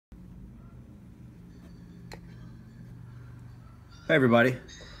Hey everybody,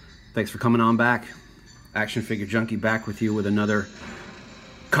 thanks for coming on back. Action Figure Junkie back with you with another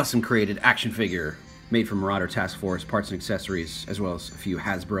custom created action figure made from Marauder Task Force parts and accessories, as well as a few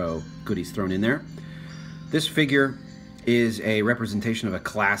Hasbro goodies thrown in there. This figure is a representation of a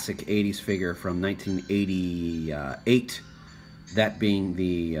classic 80s figure from 1988, that being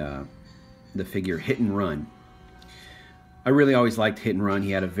the figure Hit and Run. I really always liked Hit and Run.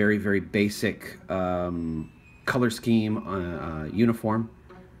 He had a very, very basic color scheme on a uniform,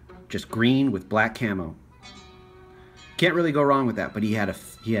 just green with black camo. Can't really go wrong with that. But he had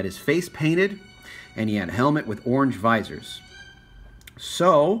his face painted, and he had a helmet with orange visors.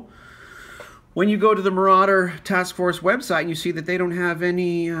 So when you go to the Marauder Task Force website and you see that they don't have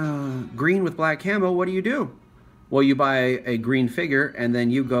any green with black camo, what do? Well, you buy a green figure, and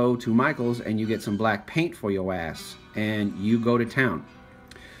then you go to Michael's and you get some black paint for your ass, and you go to town.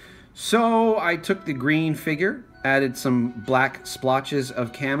 So I took the green figure, added some black splotches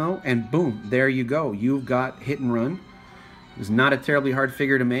of camo, and boom, there you go. You've got Hit and Run. It was not a terribly hard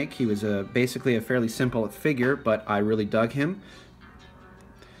figure to make. He was basically a fairly simple figure, but I really dug him.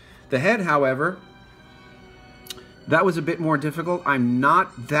 The head, however, that was a bit more difficult. I'm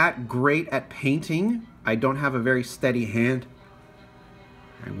not that great at painting. I don't have a very steady hand.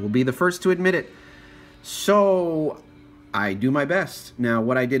 I will be the first to admit it. So I do my best. Now,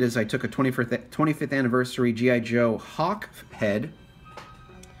 what I did is I took a 25th anniversary G.I. Joe Hawk head.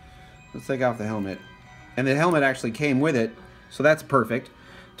 Let's take off the helmet. And the helmet actually came with it, so that's perfect.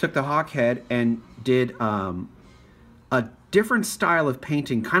 Took the Hawk head and did a different style of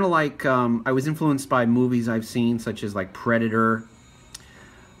painting, kind of like I was influenced by movies I've seen, such as like Predator.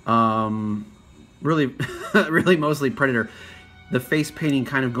 Really, really mostly Predator. The face painting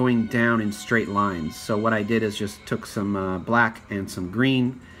kind of going down in straight lines. So what I did is just took some black and some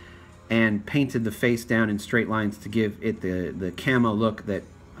green and painted the face down in straight lines to give it the camo look that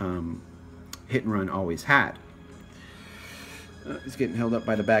Hit and Run always had. It's getting held up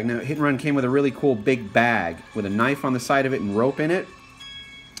by the bag. Now, Hit and Run came with a really cool big bag with a knife on the side of it and rope in it.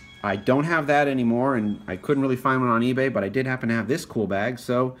 I don't have that anymore, and I couldn't really find one on eBay, but I did happen to have this cool bag,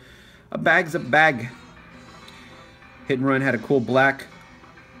 so a bag's a bag. Hit and Run had a cool black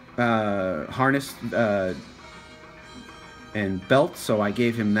harness and belt, so I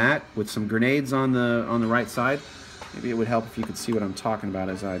gave him that with some grenades on the right side. Maybe it would help if you could see what I'm talking about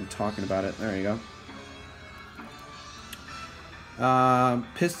as I'm talking about it. There you go.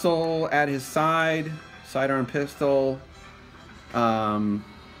 Pistol at his side, sidearm pistol. There's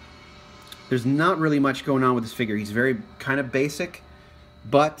not really much going on with this figure. He's very kind of basic,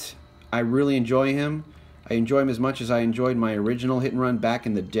 but I really enjoy him. I enjoy him as much as I enjoyed my original Hit and Run back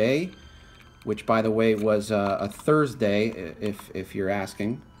in the day, which, by the way, was a Thursday, if you're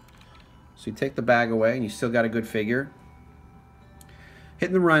asking. So you take the bag away, and you still got a good figure.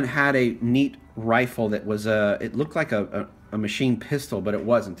 Hit and Run had a neat rifle that was it looked like a machine pistol, but it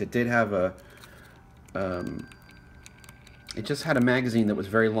wasn't. It did have it just had a magazine that was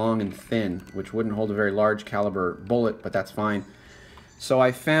very long and thin, which wouldn't hold a very large caliber bullet, but that's fine. So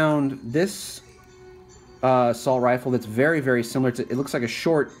I found this assault rifle that's very, very similar to, it looks like a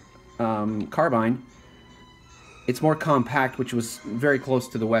short carbine. It's more compact, which was very close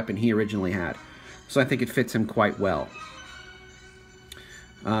to the weapon he originally had. So I think it fits him quite well.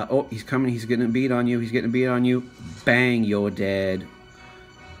 Oh, he's coming. He's getting a bead on you. He's getting a bead on you. Bang, you're dead.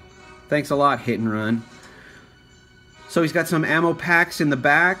 Thanks a lot, Hit and Run. So he's got some ammo packs in the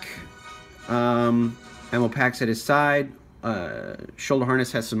back. Ammo packs at his side. Shoulder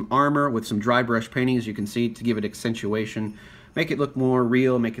harness has some armor with some dry brush painting, as you can see, to give it accentuation. Make it look more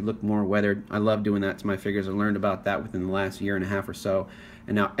real, make it look more weathered. I love doing that to my figures. I learned about that within the last year and a half or so.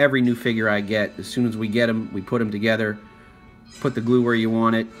 And now every new figure I get, as soon as we get them, we put them together, put the glue where you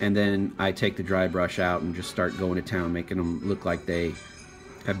want it, and then I take the dry brush out and just start going to town, making them look like they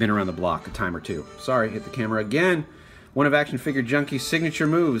have been around the block a time or two. Sorry, hit the camera again. One of Action Figure Junkie's signature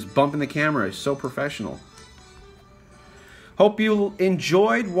moves, bumping the camera, is so professional. Hope you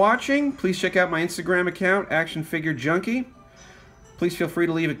enjoyed watching. Please check out my Instagram account, Action Figure Junkie. Please feel free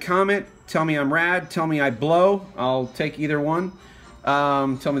to leave a comment. Tell me I'm rad. Tell me I blow. I'll take either one. Tell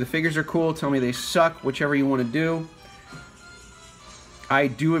me the figures are cool. Tell me they suck. Whichever you want to do. I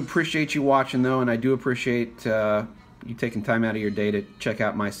do appreciate you watching, though, and I do appreciate you taking time out of your day to check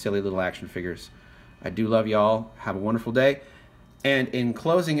out my silly little action figures. I do love y'all. Have a wonderful day. And in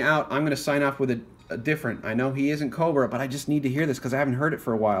closing out, I'm going to sign off with a different. I know he isn't Cobra, but I just need to hear this because I haven't heard it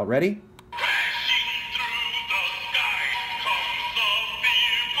for a while. Ready?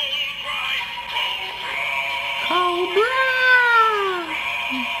 Cobra!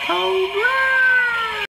 Cobra!